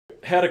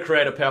how to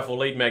create a powerful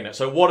lead magnet.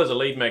 So what is a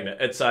lead magnet?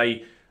 It's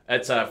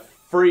a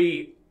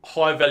free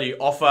high value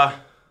offer.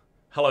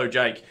 Hello,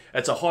 Jake.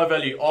 It's a high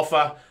value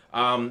offer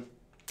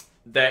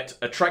that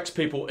attracts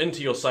people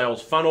into your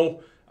sales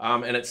funnel,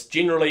 and it's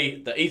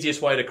generally the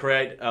easiest way to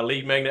create a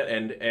lead magnet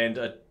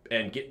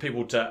and get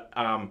people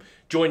to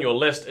join your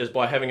list is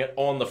by having it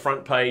on the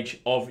front page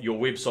of your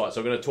website.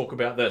 So we're going to talk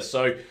about this.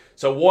 So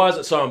why is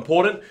it so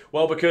important?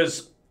 Well,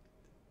 because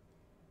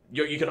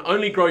you can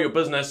only grow your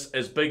business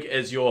as big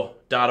as your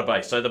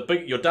database. So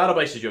your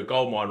database is your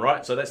gold mine,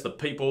 right? So that's the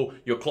people,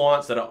 your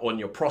clients that are on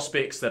your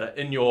prospects that are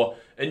in your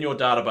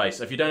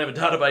database. If you don't have a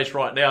database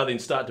right now, then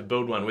start to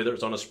build one, whether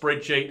it's on a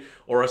spreadsheet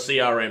or a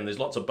CRM. There's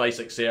lots of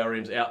basic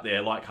CRMs out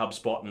there like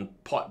HubSpot and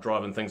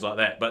Pipedrive and things like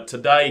that. But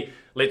today,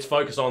 let's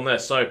focus on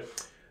this.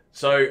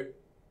 So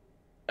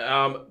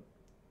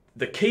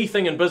the key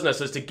thing in business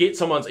is to get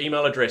someone's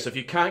email address. If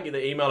you can't get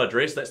the email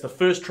address, that's the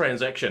first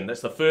transaction. That's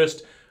the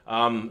first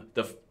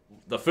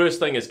the first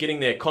thing is getting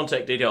their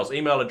contact details,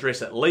 email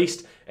address at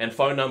least, and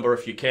phone number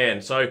if you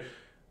can. So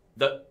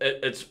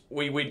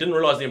we didn't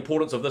realize the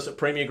importance of this at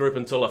Premier Group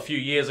until a few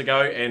years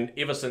ago, and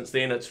ever since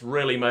then it's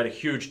really made a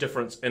huge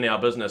difference in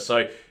our business.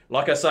 So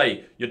like I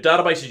say, your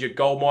database is your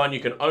gold mine. You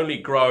can only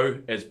grow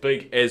as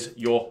big as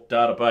your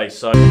database.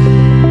 So